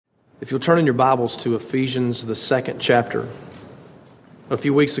If you'll turn in your Bibles to Ephesians, the 2nd chapter. A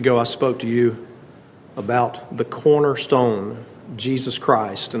few weeks ago, I spoke to you about the cornerstone, Jesus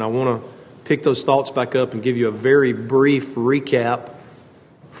Christ. And I want to pick those thoughts back up and give you a very brief recap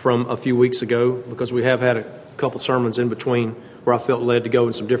from a few weeks ago, because we have had a couple sermons in between where I felt led to go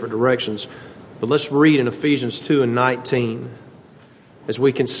in some different directions. But let's read in Ephesians 2:19 as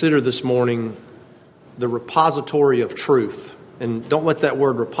we consider this morning the repository of truth. And don't let that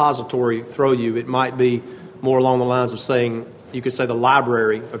word repository throw you. It might be more along the lines of saying, you could say the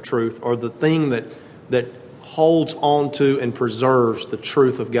library of truth, or the thing that holds on to and preserves the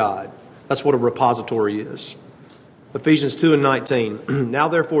truth of God. That's what a repository is. Ephesians 2:19. Now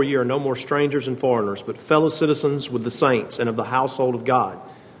therefore ye are no more strangers and foreigners, but fellow citizens with the saints and of the household of God.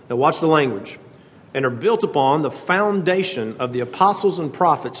 Now watch the language. And are built upon the foundation of the apostles and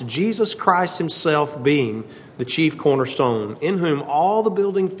prophets, Jesus Christ himself being the chief cornerstone, in whom all the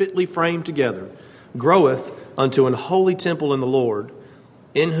building fitly framed together groweth unto an holy temple in the Lord,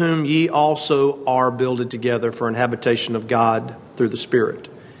 in whom ye also are builded together for an habitation of God through the Spirit.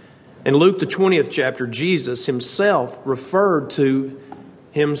 In Luke the 20th chapter, Jesus himself referred to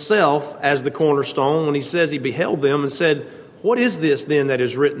himself as the cornerstone when he says he beheld them and said, what is this then that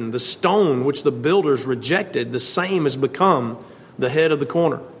is written? The stone which the builders rejected, the same has become the head of the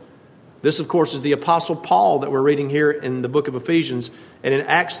corner. This, of course, is the Apostle Paul that we're reading here in the book of Ephesians. And in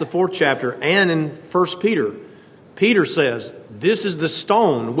Acts the 4th chapter and in 1 Peter, Peter says, this is the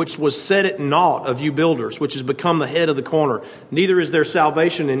stone which was set at naught of you builders, which has become the head of the corner. Neither is there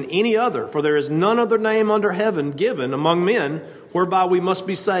salvation in any other, for there is none other name under heaven given among men whereby we must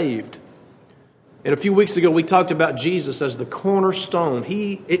be saved. And a few weeks ago, we talked about Jesus as the cornerstone.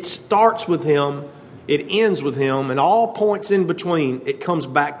 It starts with him, it ends with him, and all points in between, it comes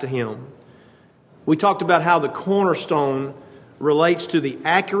back to him. We talked about how the cornerstone relates to the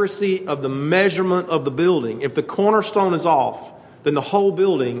accuracy of the measurement of the building. If the cornerstone is off, then the whole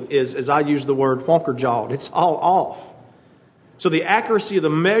building is, as I use the word, wonker-jawed. It's all off. So the accuracy of the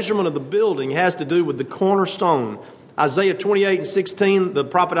measurement of the building has to do with the cornerstone. Isaiah 28:16, the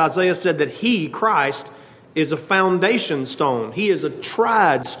prophet Isaiah said that he, Christ, is a foundation stone. He is a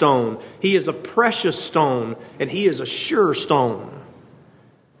tried stone. He is a precious stone. And he is a sure stone.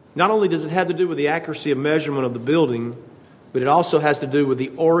 Not only does it have to do with the accuracy of measurement of the building, but it also has to do with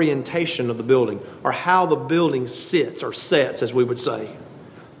the orientation of the building, or how the building sits, or sets, as we would say.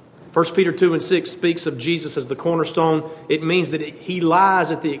 1 Peter 2:6 speaks of Jesus as the cornerstone. It means that he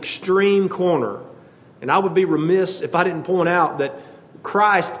lies at the extreme corner. And I would be remiss if I didn't point out that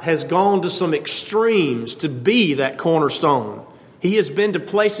Christ has gone to some extremes to be that cornerstone. He has been to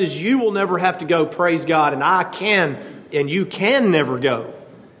places you will never have to go, praise God, and I can, and you can never go.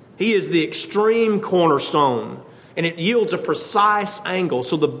 He is the extreme cornerstone, and it yields a precise angle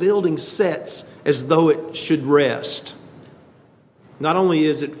so the building sets as though it should rest. Not only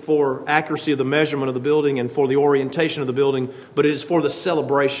is it for accuracy of the measurement of the building and for the orientation of the building, but it is for the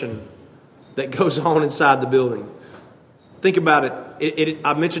celebration that goes on inside the building. Think about it.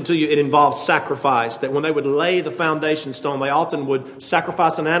 I mentioned to you it involves sacrifice, that when they would lay the foundation stone, they often would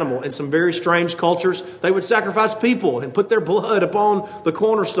sacrifice an animal. In some very strange cultures, they would sacrifice people and put their blood upon the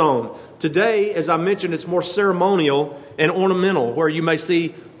cornerstone. Today, as I mentioned, it's more ceremonial and ornamental, where you may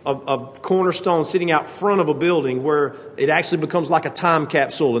see a cornerstone sitting out front of a building where it actually becomes like a time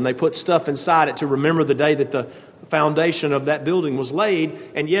capsule, and they put stuff inside it to remember the day that the foundation of that building was laid.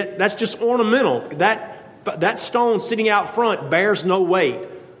 And yet that's just ornamental. That stone sitting out front bears no weight.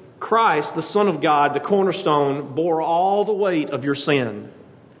 Christ, the Son of God, the cornerstone, bore all the weight of your sin.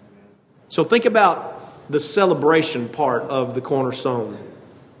 So think about the celebration part of the cornerstone.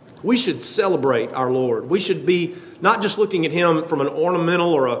 We should celebrate our Lord. We should be not just looking at him from an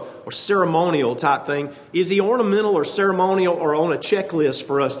ornamental or ceremonial type thing. Is he ornamental or ceremonial or on a checklist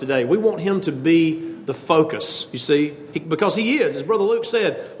for us today? We want him to be the focus, you see, because he is, as Brother Luke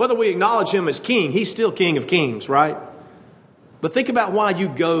said, whether we acknowledge him as king, he's still King of Kings, right? But think about why you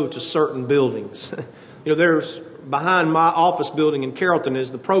go to certain buildings. There's behind my office building in Carrollton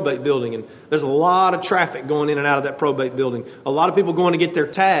is the probate building, and there's a lot of traffic going in and out of that probate building. A lot of people going to get their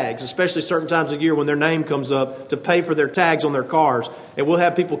tags, especially certain times of year when their name comes up to pay for their tags on their cars. And we'll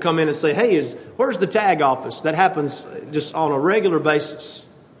have people come in and say, hey, where's the tag office? That happens just on a regular basis.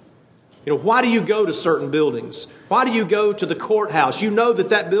 Why do you go to certain buildings? Why do you go to the courthouse? You know that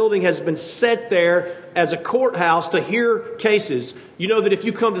that building has been set there as a courthouse to hear cases. You know that if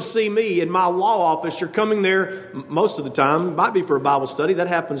you come to see me in my law office, you're coming there most of the time. It might be for a Bible study. That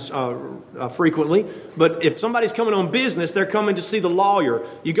happens frequently. But if somebody's coming on business, they're coming to see the lawyer.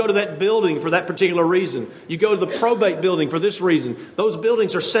 You go to that building for that particular reason. You go to the probate building for this reason. Those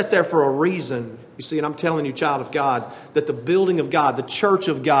buildings are set there for a reason. You see, and I'm telling you, child of God, that the building of God, the church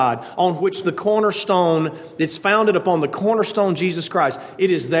of God, on which the cornerstone, it's founded upon the cornerstone, Jesus Christ,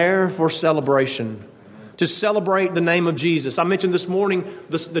 it is there for celebration. To celebrate the name of Jesus. I mentioned this morning,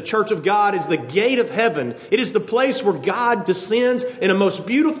 the church of God is the gate of heaven. It is the place where God descends in a most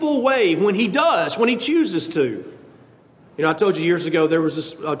beautiful way when He does, when He chooses to. You know, I told you years ago there was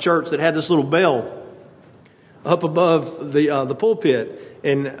this church that had this little bell up above the pulpit,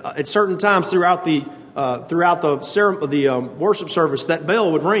 and at certain times throughout the worship service, that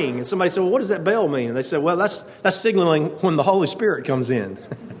bell would ring, and somebody said, "Well, what does that bell mean?" And they said, "Well, that's signaling when the Holy Spirit comes in."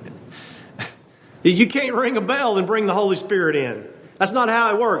 You can't ring a bell and bring the Holy Spirit in. That's not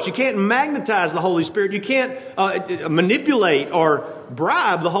how it works. You can't magnetize the Holy Spirit. You can't manipulate or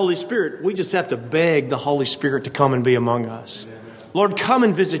bribe the Holy Spirit. We just have to beg the Holy Spirit to come and be among us. Lord, come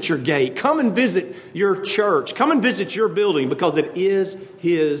and visit your gate. Come and visit your church. Come and visit your building, because it is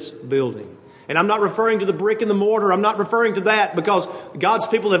His building. And I'm not referring to the brick and the mortar. I'm not referring to that, because God's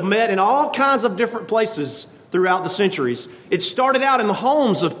people have met in all kinds of different places throughout the centuries. It started out in the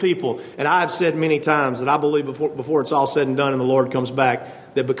homes of people. And I've said many times that I believe before it's all said and done and the Lord comes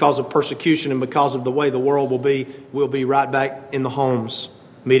back, that because of persecution and because of the way the world will be, we'll be right back in the homes,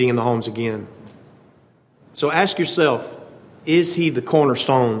 meeting in the homes again. So ask yourself, is He the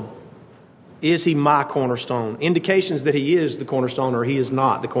cornerstone? Is He my cornerstone? Indications that He is the cornerstone or He is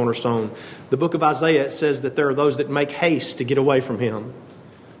not the cornerstone. The book of Isaiah says that there are those that make haste to get away from Him.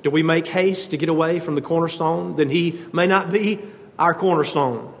 Do we make haste to get away from the cornerstone? Then He may not be our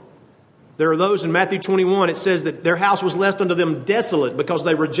cornerstone. There are those in Matthew 21, it says that their house was left unto them desolate because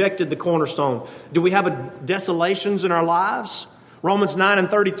they rejected the cornerstone. Do we have desolations in our lives? Romans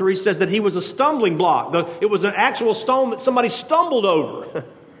 9:33 says that He was a stumbling block. It was an actual stone that somebody stumbled over.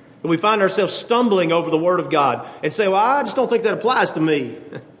 And we find ourselves stumbling over the Word of God and say, well, I just don't think that applies to me.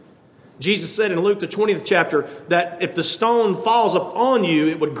 Jesus said in Luke, the 20th chapter, that if the stone falls upon you,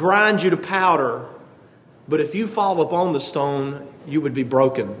 it would grind you to powder. But if you fall upon the stone, you would be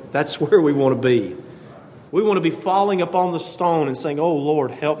broken. That's where we want to be. We want to be falling upon the stone and saying, oh, Lord,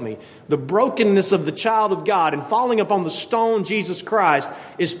 help me. The brokenness of the child of God and falling upon the stone, Jesus Christ,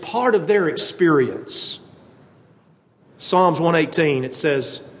 is part of their experience. Psalms 118, it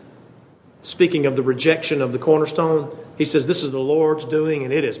says, speaking of the rejection of the cornerstone, he says, this is the Lord's doing,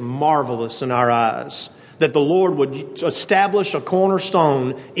 and it is marvelous in our eyes, that the Lord would establish a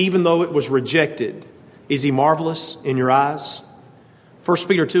cornerstone even though it was rejected. Is He marvelous in your eyes? 1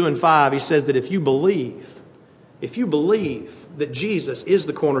 Peter 2:5, he says that if you believe that Jesus is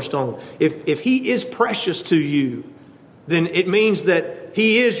the cornerstone, if He is precious to you, then it means that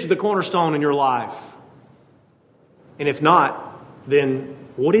He is the cornerstone in your life. And if not, then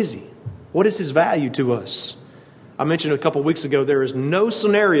what is He? What is His value to us? I mentioned a couple weeks ago, there is no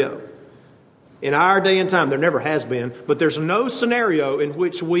scenario in our day and time, there never has been, but there's no scenario in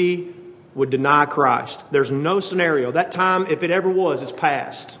which we would deny Christ. There's no scenario. That time, if it ever was, it's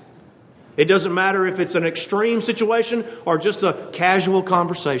past. It doesn't matter if it's an extreme situation or just a casual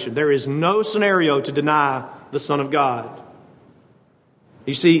conversation. There is no scenario to deny the Son of God.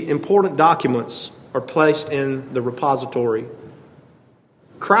 You see, important documents are placed in the repository.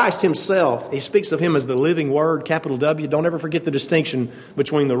 Christ Himself, He speaks of Him as the living Word, capital W. Don't ever forget the distinction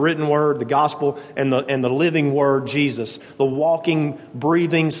between the written Word, the Gospel, and the living Word, Jesus. The walking,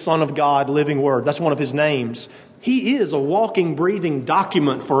 breathing Son of God, living Word. That's one of His names. He is a walking, breathing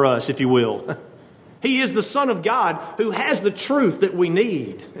document for us, if you will. He is the Son of God who has the truth that we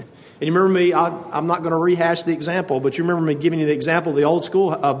need. And you remember me, I'm not going to rehash the example, but you remember me giving you the example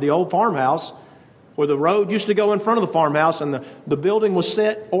of the old farmhouse, where the road used to go in front of the farmhouse and the building was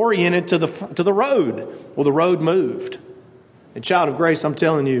set oriented to the road. Well, the road moved. And child of grace, I'm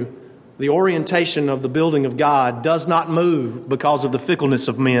telling you, the orientation of the building of God does not move because of the fickleness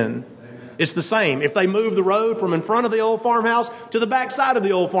of men. It's the same. If they move the road from in front of the old farmhouse to the back side of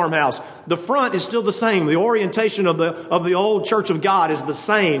the old farmhouse, the front is still the same. The orientation of the old church of God is the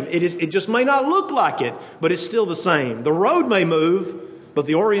same. It just may not look like it, but it's still the same. The road may move, but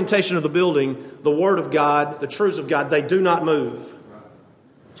the orientation of the building, the Word of God, the truths of God, they do not move.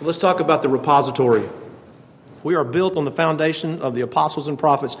 So let's talk about the repository. We are built on the foundation of the apostles and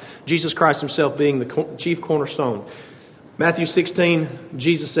prophets, Jesus Christ Himself being the chief cornerstone. Matthew 16,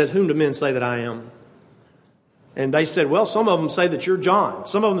 Jesus said, whom do men say that I am? And they said, well, some of them say that you're John.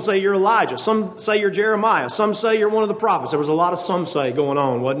 Some of them say you're Elijah. Some say you're Jeremiah. Some say you're one of the prophets. There was a lot of some say going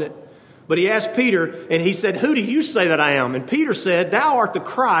on, wasn't it? But he asked Peter, and he said, who do you say that I am? And Peter said, thou art the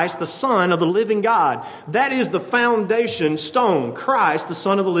Christ, the Son of the living God. That is the foundation stone, Christ, the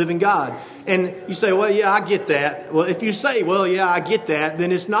Son of the living God. And you say, well, yeah, I get that. Well, if you say, well, yeah, I get that,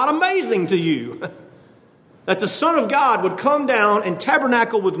 then it's not amazing to you that the Son of God would come down and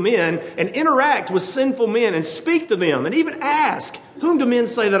tabernacle with men and interact with sinful men and speak to them and even ask, whom do men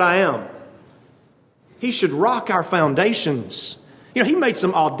say that I am? He should rock our foundations. You know, he made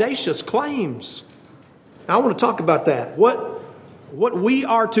some audacious claims. Now, I want to talk about that. What we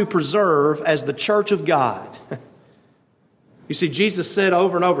are to preserve as the church of God. You see, Jesus said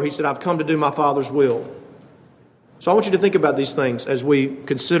over and over, he said, I've come to do my Father's will. So I want you to think about these things as we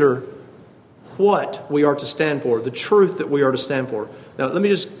consider what we are to stand for, the truth that we are to stand for. Now, let me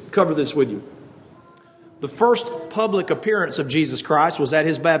just cover this with you. The first public appearance of Jesus Christ was at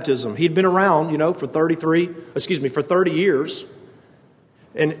his baptism. He'd been around, for 30 years.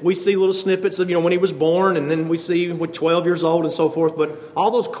 And we see little snippets of, when he was born, and then we see with 12 years old and so forth. But all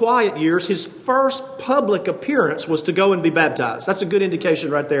those quiet years, his first public appearance was to go and be baptized. That's a good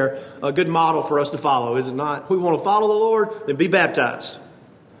indication right there, a good model for us to follow, is it not? If we want to follow the Lord, then be baptized.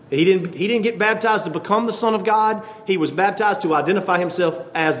 He didn't get baptized to become the Son of God. He was baptized to identify himself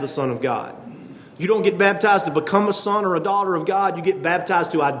as the Son of God. You don't get baptized to become a son or a daughter of God. You get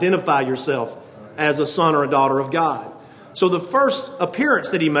baptized to identify yourself as a son or a daughter of God. So the first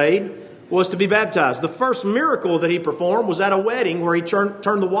appearance that he made was to be baptized. The first miracle that he performed was at a wedding where he turned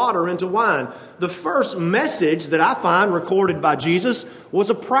the water into wine. The first message that I find recorded by Jesus was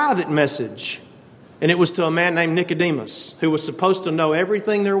a private message. And it was to a man named Nicodemus, who was supposed to know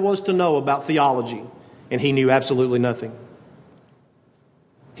everything there was to know about theology. And he knew absolutely nothing.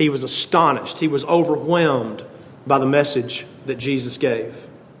 He was astonished. He was overwhelmed by the message that Jesus gave.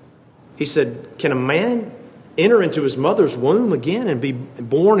 He said, can a man enter into his mother's womb again and be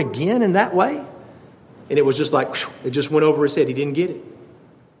born again in that way? And it was just like, it just went over his head. He didn't get it.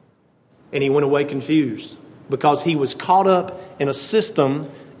 And he went away confused because he was caught up in a system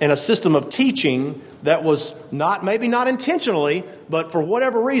of teaching that was maybe not intentionally, but for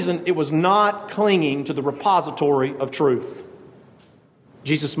whatever reason, it was not clinging to the repository of truth.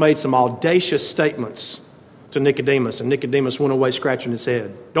 Jesus made some audacious statements to Nicodemus, and Nicodemus went away scratching his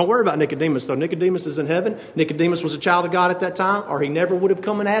head. Don't worry about Nicodemus, though. Nicodemus is in heaven. Nicodemus was a child of God at that time, or he never would have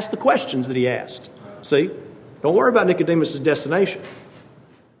come and asked the questions that he asked. See? Don't worry about Nicodemus' destination.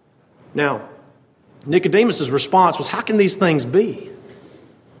 Now, Nicodemus' response was, how can these things be?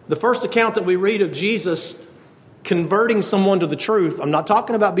 The first account that we read of Jesus converting someone to the truth, I'm not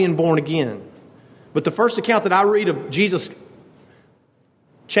talking about being born again, but the first account that I read of Jesus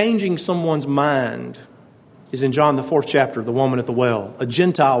changing someone's mind is in John the 4th chapter, the woman at the well, a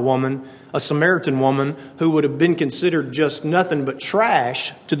Gentile woman, a Samaritan woman who would have been considered just nothing but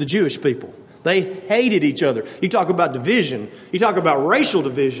trash to the Jewish people. They hated each other. You talk about division. You talk about racial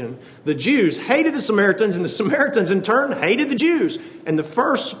division. The Jews hated the Samaritans, and the Samaritans in turn hated the Jews. And the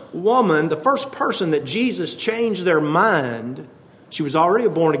first woman, the first person that Jesus changed their mind, she was already a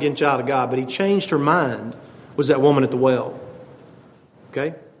born-again child of God, but he changed her mind, was that woman at the well.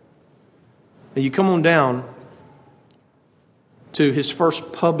 Okay? And you come on down to his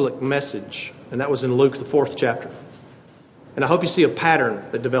first public message, and that was in Luke the 4th chapter. And I hope you see a pattern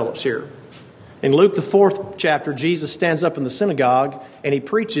that develops here. In Luke the 4th chapter, Jesus stands up in the synagogue and he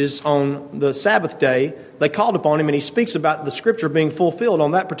preaches on the Sabbath day. They called upon him and he speaks about the scripture being fulfilled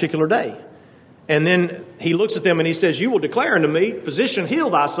on that particular day. And then he looks at them and he says, you will declare unto me, physician,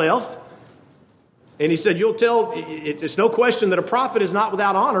 heal thyself. And he said, you'll tell, it's no question that a prophet is not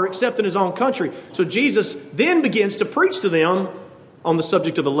without honor except in his own country. So Jesus then begins to preach to them on the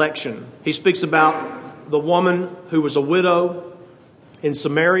subject of election. He speaks about the woman who was a widow in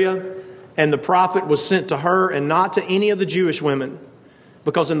Samaria, and the prophet was sent to her and not to any of the Jewish women.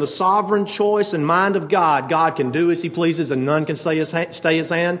 Because in the sovereign choice and mind of God, God can do as he pleases and none can stay his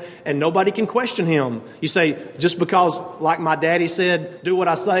hand and nobody can question him. You say, just because, like my daddy said, do what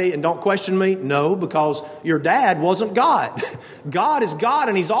I say and don't question me? No, because your dad wasn't God. God is God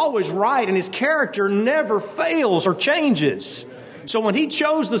and he's always right and his character never fails or changes. So when he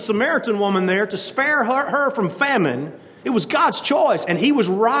chose the Samaritan woman there to spare her from famine, it was God's choice, and he was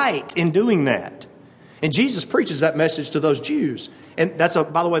right in doing that. And Jesus preaches that message to those Jews. And by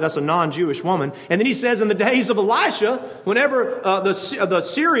the way, that's a non-Jewish woman. And then he says in the days of Elisha, whenever the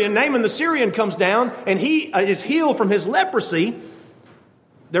Syrian, Naaman the Syrian comes down, and he is healed from his leprosy,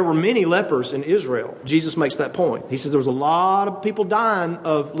 There were many lepers in Israel. Jesus makes that point. He says there was a lot of people dying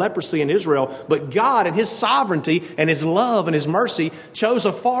of leprosy in Israel, but God in His sovereignty and His love and His mercy chose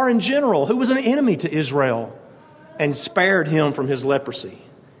a foreign general who was an enemy to Israel and spared him from his leprosy.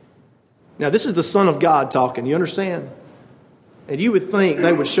 Now, this is the Son of God talking. You understand? And you would think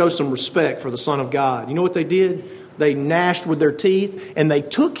they would show some respect for the Son of God. You know what they did? They gnashed with their teeth, and they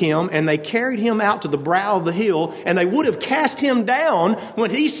took him and they carried him out to the brow of the hill, and they would have cast him down when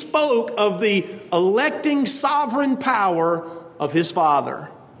he spoke of the electing sovereign power of his Father.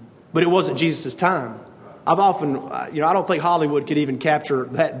 But it wasn't Jesus' time. I've often, I don't think Hollywood could even capture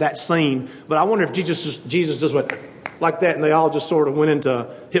that scene, but I wonder if Jesus just went like that and they all just sort of went into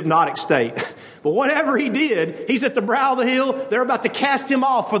hypnotic state. But whatever he did, he's at the brow of the hill. They're about to cast him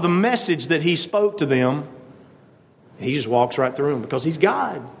off for the message that he spoke to them. He just walks right through them because he's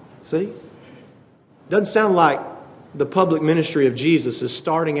God. See? Doesn't sound like the public ministry of Jesus is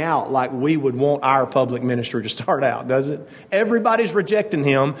starting out like we would want our public ministry to start out, does it? Everybody's rejecting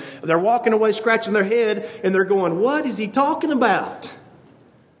him. They're walking away scratching their head and they're going, what is he talking about?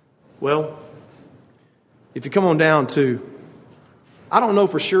 Well, if you come on down to, I don't know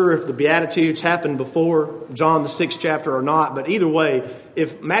for sure if the Beatitudes happened before John the 6th chapter or not, but either way,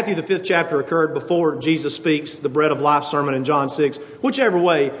 if Matthew the 5th chapter occurred before Jesus speaks the bread of life sermon in John 6, whichever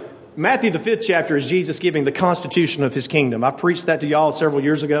way, Matthew the 5th chapter is Jesus giving the constitution of His kingdom. I preached that to y'all several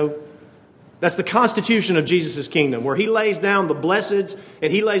years ago. That's the constitution of Jesus' kingdom, where He lays down the blesseds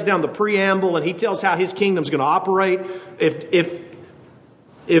and He lays down the preamble and He tells how His kingdom's going to operate.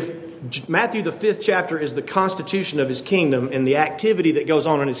 If Matthew the 5th chapter is the constitution of His kingdom and the activity that goes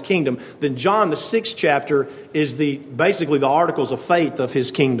on in His kingdom, then John the 6th chapter is basically the articles of faith of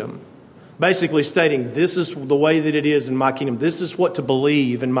His kingdom. Basically stating, this is the way that it is in my kingdom. This is what to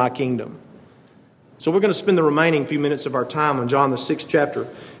believe in my kingdom. So we're going to spend the remaining few minutes of our time on John the 6th chapter.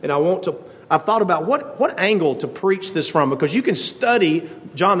 And I've thought about what angle to preach this from, because you can study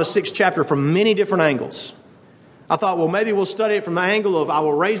John the 6th chapter from many different angles. I thought, well, maybe we'll study it from the angle of I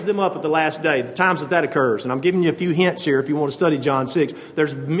will raise them up at the last day, the times that occurs. And I'm giving you a few hints here if you want to study John 6.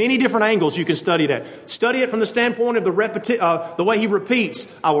 There's many different angles you can study that. Study it from the standpoint of the way He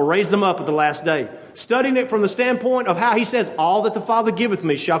repeats, I will raise them up at the last day. Studying it from the standpoint of how He says, all that the Father giveth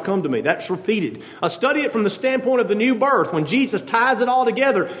me shall come to me. That's repeated. Study it from the standpoint of the new birth, when Jesus ties it all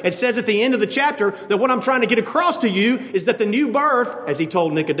together and says at the end of the chapter that what I'm trying to get across to you is that the new birth, as He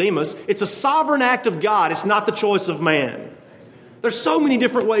told Nicodemus, it's a sovereign act of God. It's not the choice of man. There's so many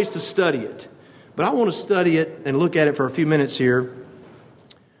different ways to study it. But I want to study it and look at it for a few minutes here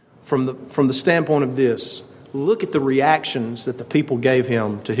from the standpoint of this. Look at the reactions that the people gave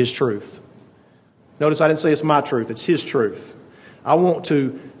Him to His truth. Notice I didn't say it's my truth, it's His truth. I want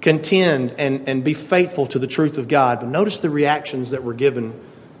to contend and be faithful to the truth of God. But notice the reactions that were given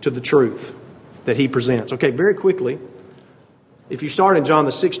to the truth that He presents. Okay, very quickly, if you start in John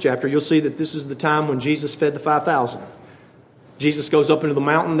the 6th chapter, you'll see that this is the time when Jesus fed the 5,000. Jesus goes up into the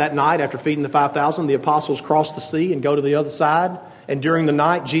mountain that night after feeding the 5,000. The apostles cross the sea and go to the other side. And during the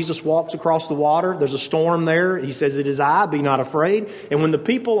night, Jesus walks across the water. There's a storm there. He says, it is I, be not afraid. And when the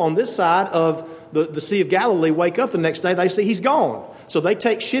people on this side of the Sea of Galilee wake up the next day, they see He's gone. So they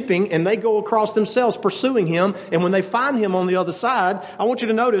take shipping and they go across themselves pursuing Him. And when they find Him on the other side, I want you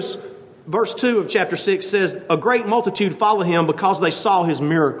to notice verse 2 of chapter 6 says, a great multitude followed Him because they saw His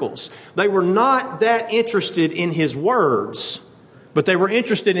miracles. They were not that interested in His words, but they were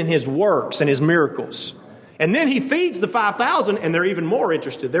interested in His works and His miracles. And then He feeds the 5,000 and they're even more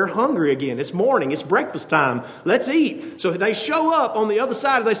interested. They're hungry again. It's morning. It's breakfast time. Let's eat. So they show up on the other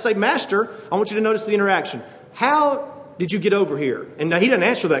side and they say, Master, I want you to notice the interaction. How did you get over here? And now He doesn't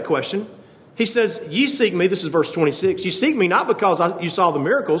answer that question. He says, ye seek me. This is verse 26. You seek me not because you saw the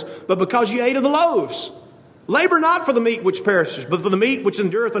miracles, but because you ate of the loaves. Labor not for the meat which perishes, but for the meat which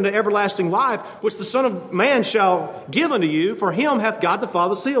endureth unto everlasting life, which the Son of Man shall give unto you, for Him hath God the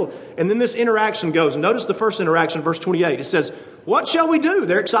Father sealed. And then this interaction goes. Notice the first interaction, verse 28. It says, what shall we do?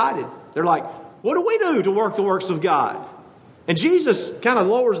 They're excited. They're like, what do we do to work the works of God? And Jesus kind of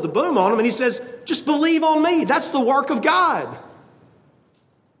lowers the boom on them and He says, just believe on me. That's the work of God.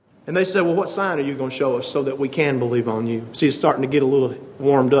 And they said, well, what sign are you going to show us so that we can believe on you? See, it's starting to get a little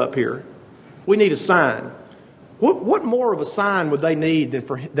warmed up here. We need a sign. What more of a sign would they need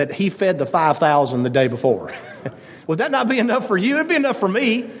than that He fed the 5,000 the day before? Would that not be enough for you? It'd be enough for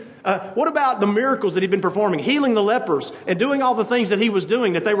me. What about the miracles that He'd been performing, healing the lepers and doing all the things that He was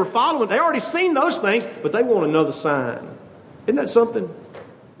doing that they were following? They already seen those things, but they want another sign. Isn't that something?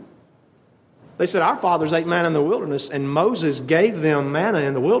 They said, our fathers ate manna in the wilderness, and Moses gave them manna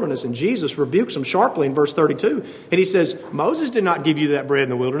in the wilderness. And Jesus rebukes them sharply in verse 32. And he says, Moses did not give you that bread in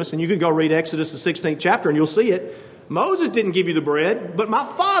the wilderness. And you can go read Exodus, the 16th chapter, and you'll see it. Moses didn't give you the bread, but my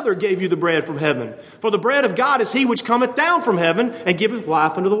Father gave you the bread from heaven. For the bread of God is he which cometh down from heaven and giveth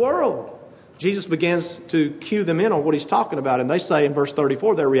life unto the world. Jesus begins to cue them in on what he's talking about. And they say in verse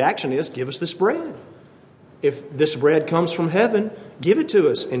 34, their reaction is, give us this bread. If this bread comes from heaven, give it to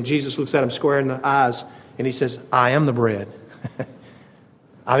us. And Jesus looks at him square in the eyes and he says, I am the bread.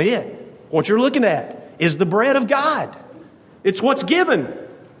 I'm it. What you're looking at is the bread of God. It's what's given.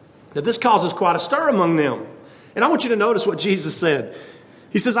 Now this causes quite a stir among them. And I want you to notice what Jesus said.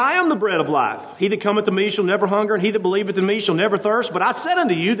 He says, I am the bread of life. He that cometh to me shall never hunger, and he that believeth in me shall never thirst. But I said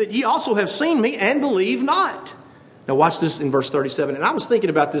unto you that ye also have seen me and believe not. Now watch this in verse 37. And I was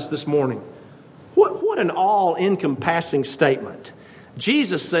thinking about this morning. What an all-encompassing statement.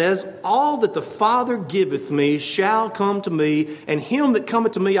 Jesus says, all that the Father giveth me shall come to me, and him that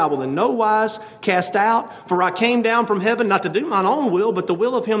cometh to me I will in no wise cast out. For I came down from heaven not to do mine own will, but the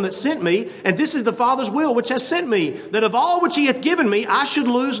will of him that sent me. And this is the Father's will which has sent me, that of all which he hath given me I should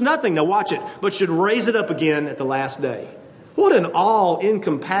lose nothing. Now watch it, but should raise it up again at the last day. What an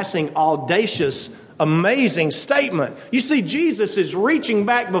all-encompassing, audacious, amazing statement. You see, Jesus is reaching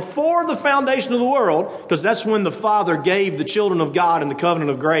back before the foundation of the world, because that's when the Father gave the children of God in the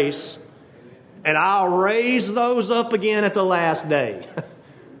covenant of grace. And I'll raise those up again at the last day.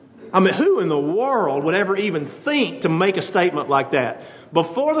 I mean, who in the world would ever even think to make a statement like that?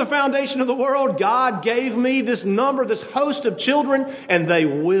 Before the foundation of the world, God gave me this number, this host of children, and they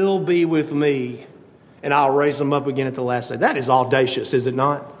will be with me. And I'll raise them up again at the last day. That is audacious, is it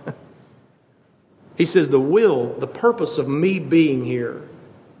not? He says the purpose of me being here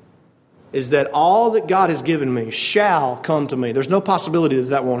is that all that God has given me shall come to me. There's no possibility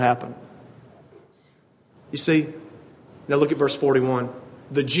that won't happen. You see, now look at verse 41.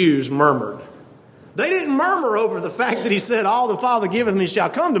 The Jews murmured. They didn't murmur over the fact that he said, all the Father giveth me shall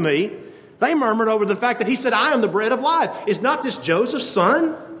come to me. They murmured over the fact that he said, I am the bread of life. Is not this Joseph's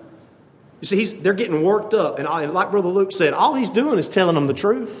son? You see, they're getting worked up. And like Brother Luke said, all he's doing is telling them the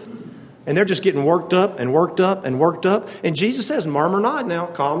truth. And they're just getting worked up and worked up and worked up. And Jesus says, murmur not now.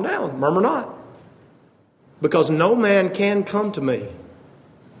 Calm down. Murmur not. Because no man can come to me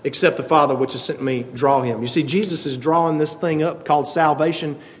except the Father which has sent me draw him. You see, Jesus is drawing this thing up called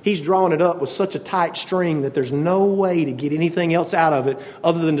salvation. He's drawing it up with such a tight string that there's no way to get anything else out of it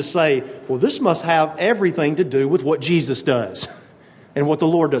other than to say, well, this must have everything to do with what Jesus does and what the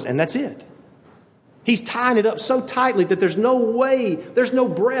Lord does. And that's it. He's tying it up so tightly that there's no way, there's no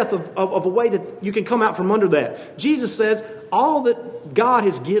breath of a way that you can come out from under that. Jesus says, all that God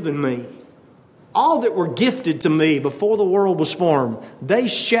has given me, all that were gifted to me before the world was formed, they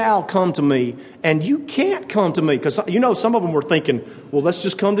shall come to me. And you can't come to me. Because, some of them were thinking, well, let's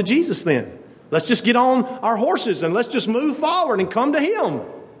just come to Jesus then. Let's just get on our horses and let's just move forward and come to him.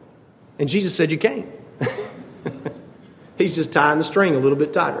 And Jesus said, you can't. He's just tying the string a little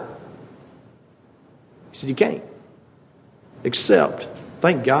bit tighter. He said, you can't. Except,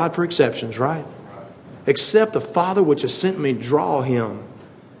 thank God for exceptions, right? Except the Father which has sent me draw him,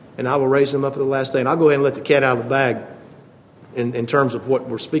 and I will raise him up at the last day. And I'll go ahead and let the cat out of the bag in terms of what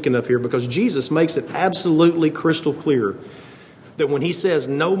we're speaking of here, because Jesus makes it absolutely crystal clear that when he says,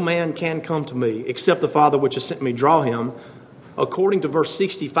 no man can come to me except the Father which has sent me draw him, according to verse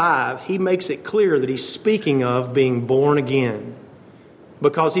 65, he makes it clear that he's speaking of being born again.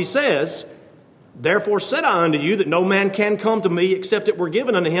 Because he says, therefore said I unto you that no man can come to me except it were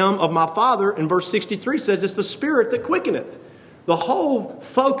given unto him of my Father. And verse 63 says it's the Spirit that quickeneth. The whole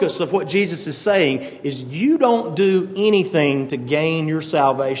focus of what Jesus is saying is you don't do anything to gain your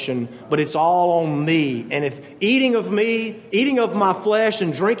salvation, but it's all on me. And if eating of me, eating of my flesh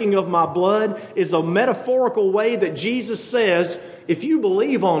and drinking of my blood is a metaphorical way that Jesus says, if you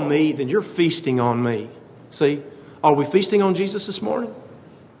believe on me, then you're feasting on me. See, are we feasting on Jesus this morning?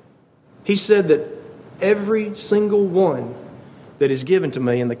 He said that every single one that is given to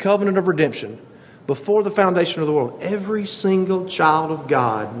me in the covenant of redemption, before the foundation of the world, every single child of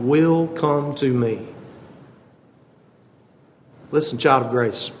God will come to me. Listen, child of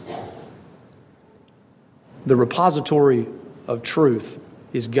grace. The repository of truth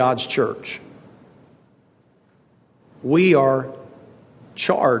is God's church. We are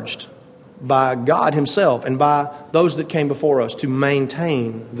charged by God himself and by those that came before us to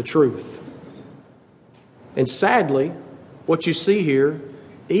maintain the truth. And sadly, what you see here,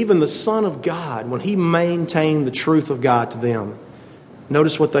 even the Son of God, when he maintained the truth of God to them,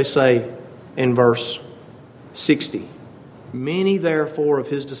 notice what they say in verse 60. Many, therefore, of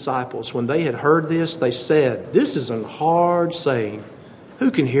his disciples, when they had heard this, they said, "This is an hard saying.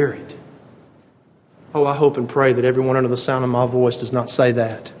 Who can hear it?" Oh, I hope and pray that everyone under the sound of my voice does not say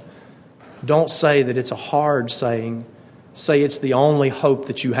that. Don't say that it's a hard saying. Say it's the only hope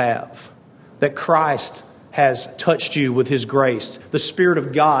that you have. That Christ has touched you with His grace. The Spirit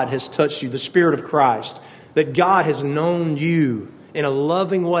of God has touched you, the Spirit of Christ. That God has known you in a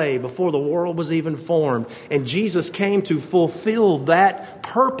loving way before the world was even formed. And Jesus came to fulfill that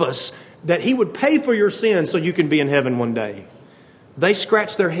purpose, that He would pay for your sins so you can be in heaven one day. They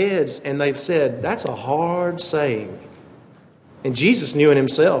scratched their heads and they said, "That's a hard saying." And Jesus knew in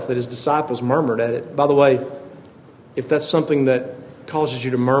Himself that His disciples murmured at it. By the way, if that's something that causes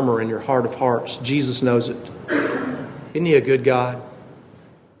you to murmur in your heart of hearts, Jesus knows it. Isn't He a good God?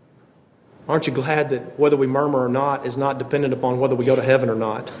 Aren't you glad that whether we murmur or not is not dependent upon whether we go to heaven or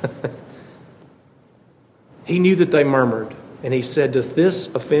not? He knew that they murmured, and He said, "Doth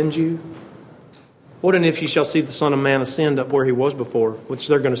this offend you? What and if ye shall see the Son of Man ascend up where He was before?" Which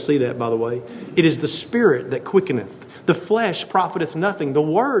they're going to see that, by the way. "It is the Spirit that quickeneth. The flesh profiteth nothing. The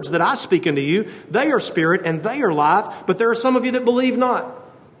words that I speak unto you, they are spirit and they are life. But there are some of you that believe not."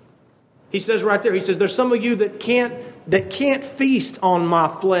 He says right there, He says, there's some of you that can't feast on my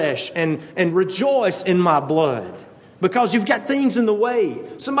flesh and rejoice in my blood. Because you've got things in the way.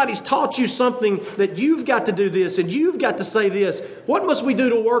 Somebody's taught you something that you've got to do this and you've got to say this. What must we do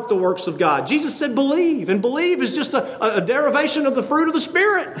to work the works of God? Jesus said believe. And believe is just a derivation of the fruit of the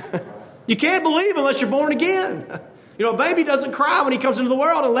Spirit. You can't believe unless you're born again. You know, a baby doesn't cry when he comes into the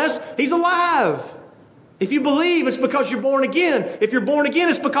world unless he's alive. If you believe, it's because you're born again. If you're born again,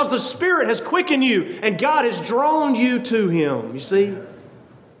 it's because the Spirit has quickened you and God has drawn you to Him. You see?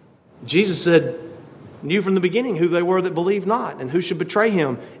 Jesus said, knew from the beginning who they were that believed not and who should betray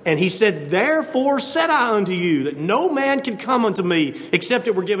Him. And He said, "Therefore said I unto you that no man can come unto me except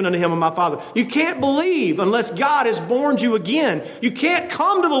it were given unto him of my Father." You can't believe unless God has born you again. You can't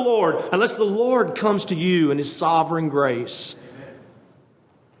come to the Lord unless the Lord comes to you in His sovereign grace.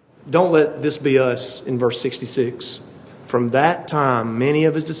 Don't let this be us in verse 66. From that time, many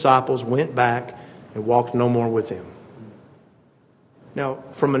of His disciples went back and walked no more with Him. Now,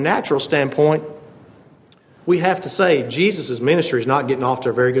 from a natural standpoint, we have to say Jesus' ministry is not getting off to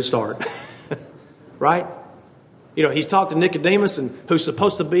a very good start. Right? You know, He's talked to Nicodemus, and who's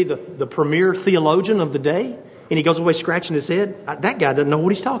supposed to be the premier theologian of the day, and he goes away scratching his head. That guy doesn't know what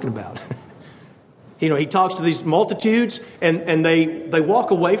he's talking about. You know, He talks to these multitudes, and they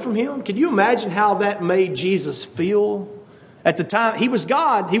walk away from Him. Can you imagine how that made Jesus feel? At the time, He was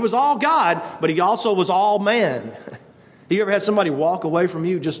God. He was all God, but He also was all man. You ever had somebody walk away from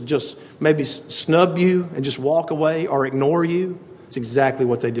you, just maybe snub you and just walk away or ignore you? It's exactly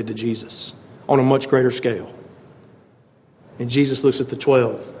what they did to Jesus on a much greater scale. And Jesus looks at the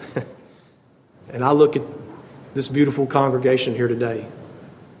 12. And I look at this beautiful congregation here today.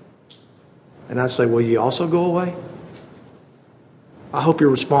 And I say, will you also go away? I hope your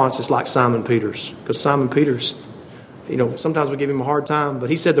response is like Simon Peter's. Because Simon Peter's, you know, sometimes we give him a hard time, but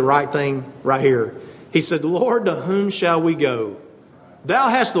he said the right thing right here. He said, "Lord, to whom shall we go? Thou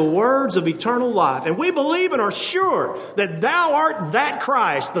hast the words of eternal life, and we believe and are sure that Thou art that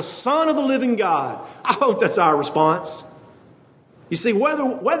Christ, the Son of the living God." I hope that's our response. You see,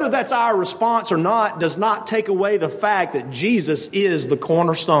 whether that's our response or not does not take away the fact that Jesus is the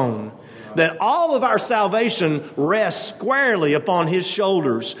cornerstone. That all of our salvation rests squarely upon His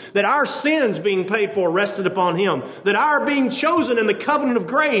shoulders. That our sins being paid for rested upon Him. That our being chosen in the covenant of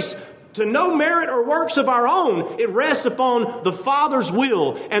grace to no merit or works of our own, it rests upon the Father's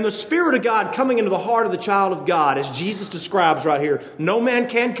will and the Spirit of God coming into the heart of the child of God, as Jesus describes right here. No man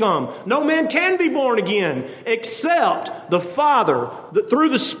can come, no man can be born again, except the Father, that through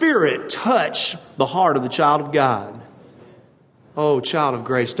the Spirit, touch the heart of the child of God. Oh, child of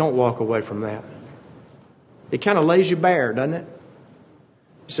grace, don't walk away from that. It kind of lays you bare, doesn't it?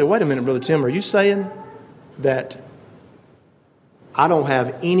 You say, wait a minute, Brother Tim, are you saying that I don't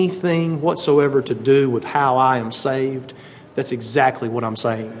have anything whatsoever to do with how I am saved? That's exactly what I'm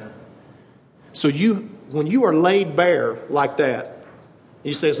saying. So when you are laid bare like that,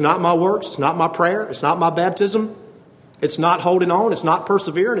 you say, it's not my works, it's not my prayer, it's not my baptism, it's not holding on, it's not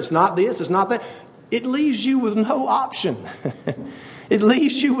persevering, it's not this, it's not that. It leaves you with no option. It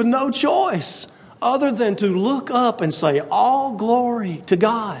leaves you with no choice other than to look up and say, all glory to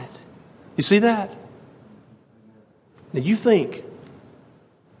God. You see that? Now you think,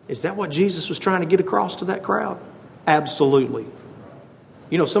 is that what Jesus was trying to get across to that crowd? Absolutely.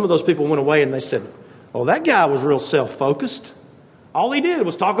 You know, some of those people went away and they said, oh, that guy was real self-focused. All he did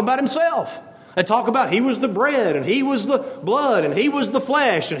was talk about himself. They talk about He was the bread, and He was the blood, and He was the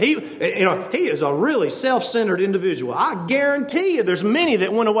flesh, and He is a really self-centered individual. I guarantee you there's many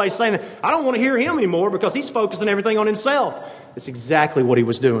that went away saying, I don't want to hear Him anymore because He's focusing everything on Himself. It's exactly what He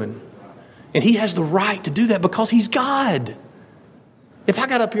was doing. And He has the right to do that because He's God. If I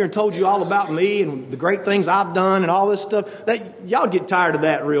got up here and told you all about me and the great things I've done and all this stuff, y'all get tired of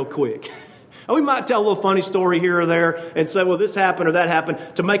that real quick. We might tell a little funny story here or there and say, well, this happened or that happened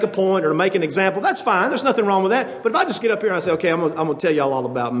to make a point or to make an example. That's fine. There's nothing wrong with that. But if I just get up here and I say, okay, I'm going to tell y'all all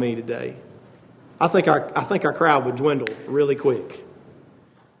about me today, I think our crowd would dwindle really quick.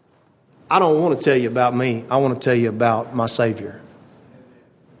 I don't want to tell you about me. I want to tell you about my Savior.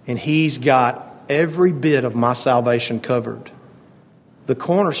 And He's got every bit of my salvation covered. The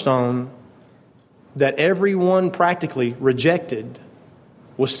cornerstone that everyone practically rejected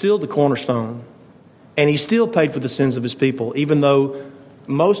was still the cornerstone. And He still paid for the sins of His people, even though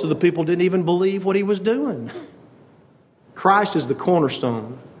most of the people didn't even believe what He was doing. Christ is the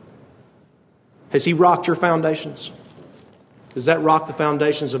cornerstone. Has He rocked your foundations? Does that rock the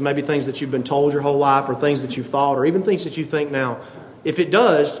foundations of maybe things that you've been told your whole life or things that you've thought or even things that you think now? If it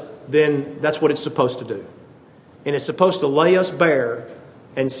does, then that's what it's supposed to do. And it's supposed to lay us bare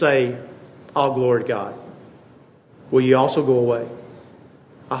and say, all glory to God. Will you also go away?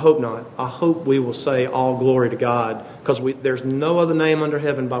 I hope not. I hope we will say all glory to God because there's no other name under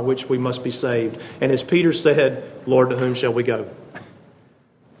heaven by which we must be saved. And as Peter said, Lord, to whom shall we go?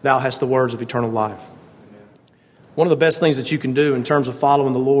 Thou hast the words of eternal life. One of the best things that you can do in terms of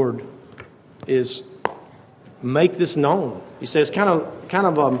following the Lord is make this known. He says kind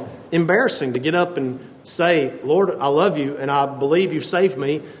of embarrassing to get up and say, Lord, I love you and I believe you've saved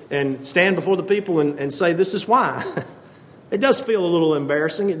me, and stand before the people and say, this is why. It does feel a little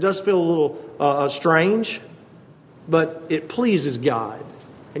embarrassing. It does feel a little strange, but it pleases God.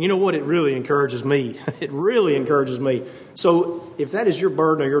 And you know what? It really encourages me. It really encourages me. So if that is your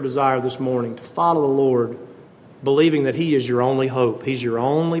burden or your desire this morning, to follow the Lord, believing that He is your only hope, He's your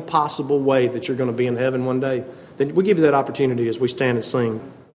only possible way that you're going to be in heaven one day, then we give you that opportunity as we stand and sing.